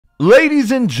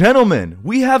Ladies and gentlemen,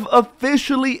 we have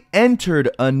officially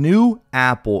entered a new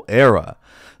Apple era.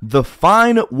 The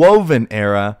FineWoven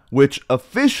Era, which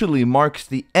officially marks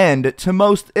the end to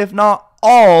most, if not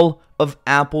all, of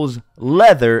Apple's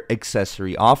leather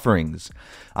accessory offerings.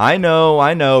 I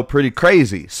know, pretty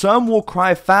crazy. Some will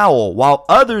cry foul, while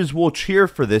others will cheer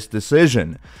for this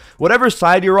decision. Whatever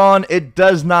side you're on, it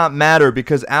does not matter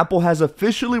because Apple has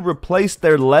officially replaced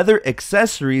their leather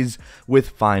accessories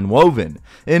with FineWoven,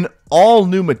 an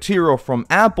all-new material from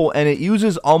Apple, and it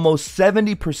uses almost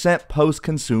 70%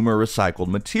 post-consumer recycled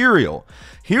material.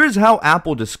 Here's how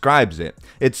Apple describes it.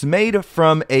 It's made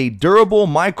from a durable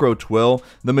micro twill.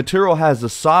 The material has a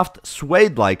soft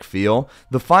suede-like feel.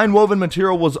 The FineWoven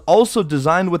material was also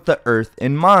designed with the earth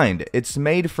in mind. It's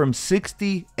made from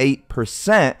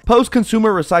 68%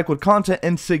 post-consumer recycled content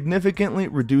and significantly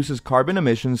reduces carbon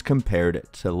emissions compared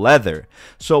to leather.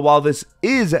 So while this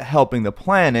is helping the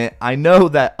planet, I know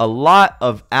that a lot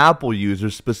of Apple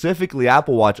users, specifically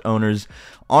Apple Watch owners,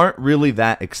 aren't really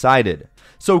that excited.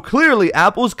 So clearly,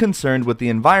 Apple's concerned with the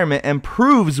environment and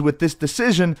proves with this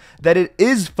decision that it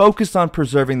is focused on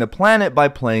preserving the planet by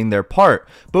playing their part.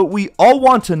 But we all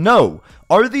want to know,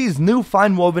 are these new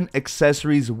FineWoven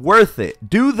accessories worth it?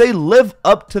 Do they live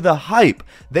up to the hype?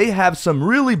 They have some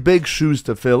really big shoes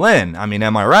to fill in. I mean,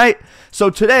 am I right? So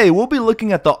today, we'll be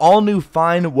looking at the all-new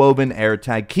FineWoven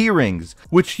AirTag keyrings,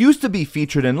 which used to be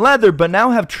featured in leather but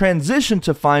now have transitioned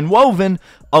to FineWoven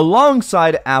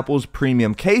alongside Apple's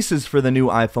premium cases for the new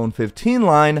iPhone 15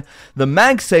 line, the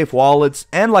Magsafe wallets,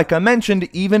 and like I mentioned,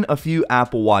 even a few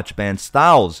Apple Watch band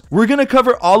styles. We're going to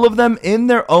cover all of them in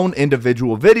their own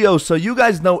individual videos so you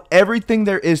guys know everything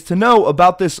there is to know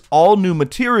about this all new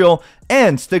material,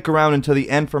 and stick around until the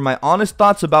end for my honest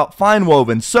thoughts about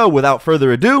FineWoven. So without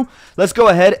further ado, let's go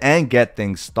ahead and get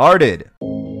things started.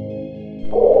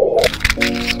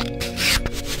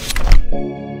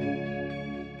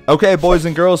 Okay, boys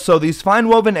and girls, so these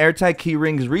FineWoven AirTag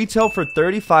keyrings retail for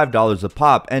 $35 a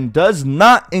pop and does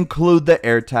not include the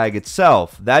AirTag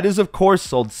itself. That is, of course,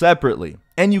 sold separately.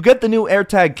 And you get the new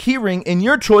AirTag keyring in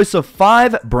your choice of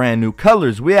 5 brand new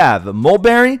colors. We have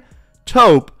mulberry,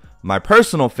 taupe, my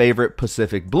personal favorite,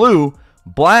 Pacific blue,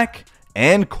 black,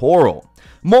 and coral.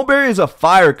 Mulberry is a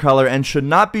fire color and should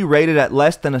not be rated at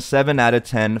less than a 7 out of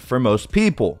 10 for most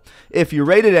people. If you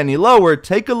rate it any lower,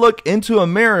 take a look into a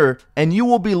mirror and you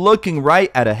will be looking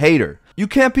right at a hater. You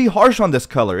can't be harsh on this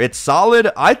color. It's solid.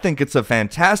 I think it's a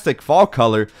fantastic fall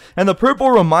color, and the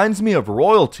purple reminds me of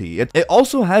royalty. It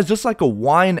also has just like a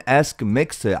wine-esque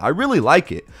mix to it. I really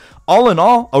like it. All in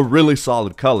all, a really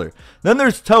solid color. Then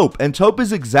there's taupe, and taupe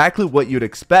is exactly what you'd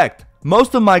expect.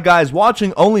 Most of my guys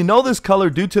watching only know this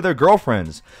color due to their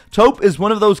girlfriends. Taupe is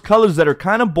one of those colors that are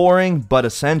kind of boring but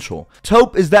essential.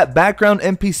 Taupe is that background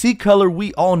NPC color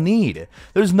we all need.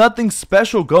 There's nothing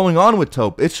special going on with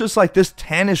taupe. It's just like this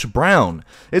tannish brown.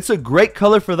 It's a great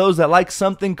color for those that like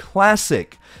something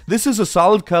classic. This is a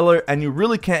solid color and you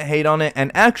really can't hate on it,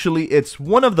 and actually it's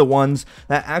one of the ones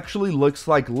that actually looks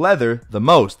like leather the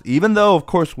most, even though of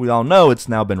course we all know it's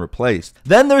now been replaced.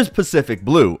 Then there's Pacific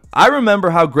blue. I remember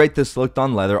how great this looked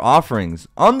on leather offerings.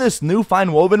 On this new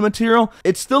FineWoven material,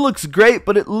 it still looks great,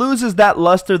 but it loses that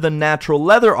luster the natural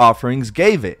leather offerings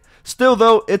gave it. Still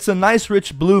though, it's a nice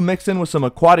rich blue mixed in with some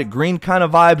aquatic green kind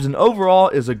of vibes, and overall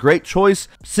is a great choice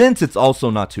since it's also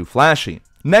not too flashy.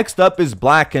 Next up is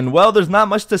black, and well, there's not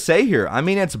much to say here. I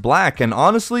mean, it's black, and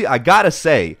honestly, I gotta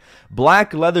say,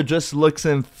 black leather just looks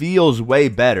and feels way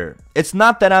better. It's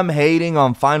not that I'm hating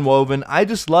on FineWoven, I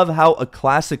just love how a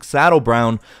classic saddle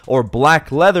brown or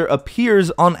black leather appears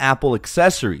on Apple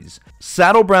accessories.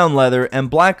 Saddle brown leather and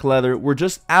black leather were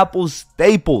just Apple's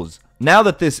staples. Now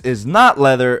that this is not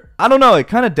leather, I don't know, it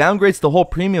kind of downgrades the whole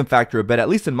premium factor a bit, at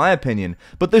least in my opinion.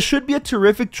 But this should be a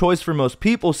terrific choice for most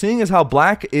people, seeing as how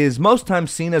black is most times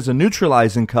seen as a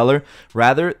neutralizing color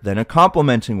rather than a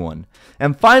complementing one.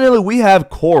 And finally, we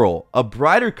have coral, a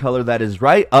brighter color that is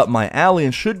right up my alley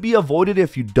and should be avoided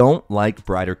if you don't like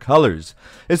brighter colors.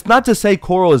 It's not to say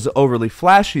coral is overly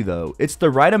flashy though, it's the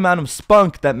right amount of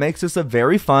spunk that makes this a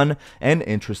very fun and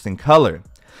interesting color.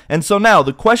 And so now,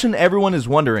 the question everyone is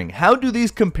wondering, how do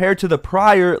these compare to the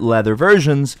prior leather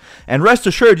versions? And rest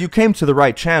assured, you came to the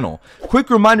right channel. Quick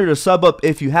reminder to sub up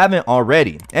if you haven't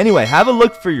already. Anyway, have a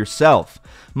look for yourself.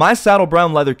 My saddle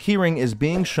brown leather keyring is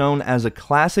being shown as a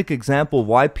classic example of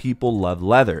why people love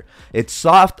leather. It's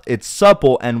soft, it's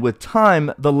supple, and with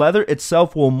time, the leather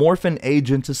itself will morph and age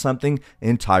into something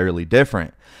entirely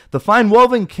different. The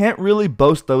FineWoven can't really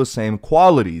boast those same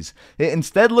qualities. It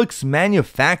instead looks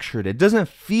manufactured. It doesn't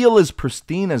feel as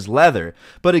pristine as leather,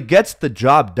 but it gets the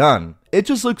job done. It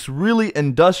just looks really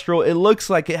industrial. It looks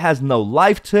like it has no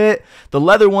life to it. The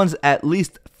leather ones at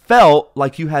least felt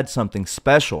like you had something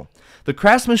special. The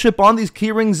craftsmanship on these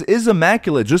keyrings is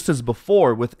immaculate, just as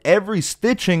before, with every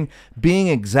stitching being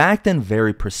exact and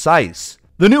very precise.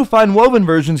 The new FineWoven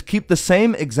versions keep the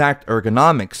same exact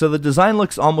ergonomics, so the design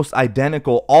looks almost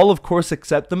identical, all of course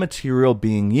except the material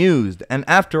being used. And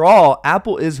after all,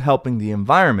 Apple is helping the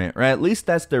environment, or at least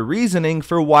that's their reasoning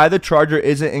for why the charger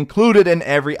isn't included in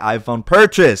every iPhone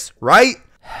purchase, right?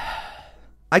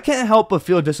 I can't help but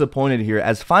feel disappointed here,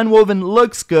 as FineWoven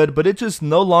looks good, but it just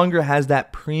no longer has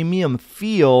that premium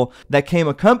feel that came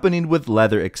accompanied with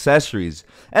leather accessories.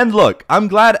 And look, I'm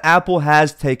glad Apple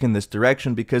has taken this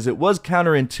direction because it was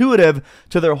counterintuitive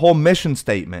to their whole mission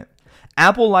statement.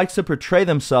 Apple likes to portray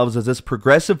themselves as this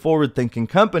progressive, forward-thinking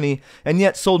company, and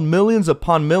yet sold millions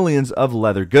upon millions of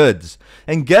leather goods.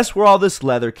 And guess where all this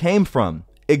leather came from?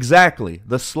 Exactly,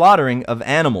 the slaughtering of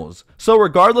animals. So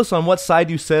regardless on what side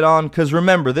you sit on, because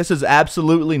remember, this is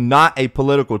absolutely not a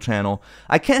political channel,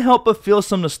 I can't help but feel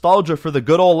some nostalgia for the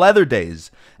good old leather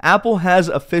days. Apple has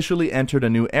officially entered a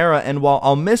new era, and while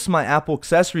I'll miss my Apple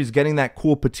accessories getting that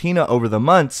cool patina over the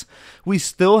months, we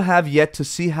still have yet to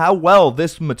see how well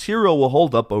this material will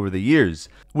hold up over the years.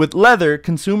 With leather,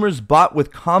 consumers bought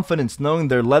with confidence knowing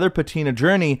their leather patina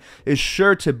journey is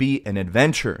sure to be an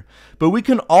adventure. But we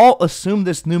can all assume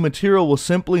this new material will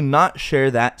simply not share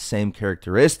that same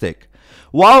characteristic.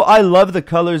 While I love the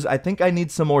colors, I think I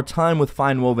need some more time with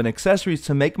FineWoven accessories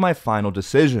to make my final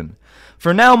decision.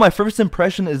 For now, my first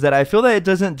impression is that I feel that it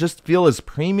doesn't just feel as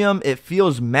premium, it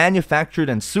feels manufactured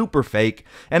and super fake,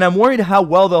 and I'm worried how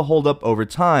well they'll hold up over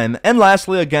time. And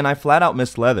lastly, again, I flat out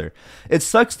miss leather. It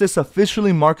sucks this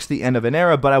officially marks the end of an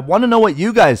era, but I want to know what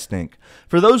you guys think.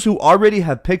 For those who already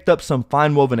have picked up some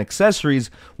FineWoven accessories,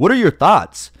 what are your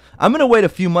thoughts? I'm going to wait a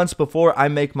few months before I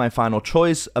make my final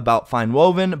choice about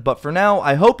FineWoven, but for now,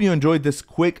 I hope you enjoyed this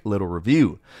quick little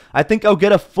review. I think I'll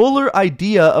get a fuller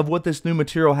idea of what this new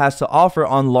material has to offer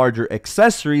on larger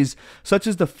accessories, such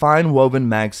as the FineWoven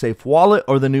Magsafe wallet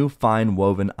or the new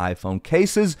FineWoven iPhone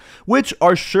cases, which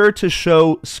are sure to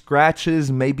show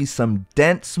scratches, maybe some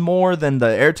dents more than the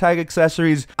AirTag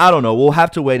accessories. I don't know, we'll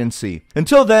have to wait and see.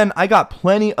 Until then, I got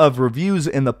plenty of reviews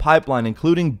in the pipeline,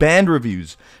 including band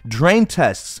reviews, drain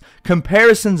tests,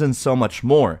 comparisons, and so much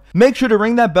more. Make sure to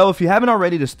ring that bell if you haven't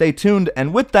already to stay tuned,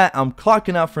 and with that, I'm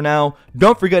clocking out for now.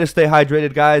 Don't forget to stay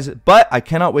hydrated, guys, but I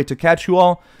cannot wait to catch you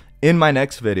all in my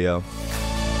next video.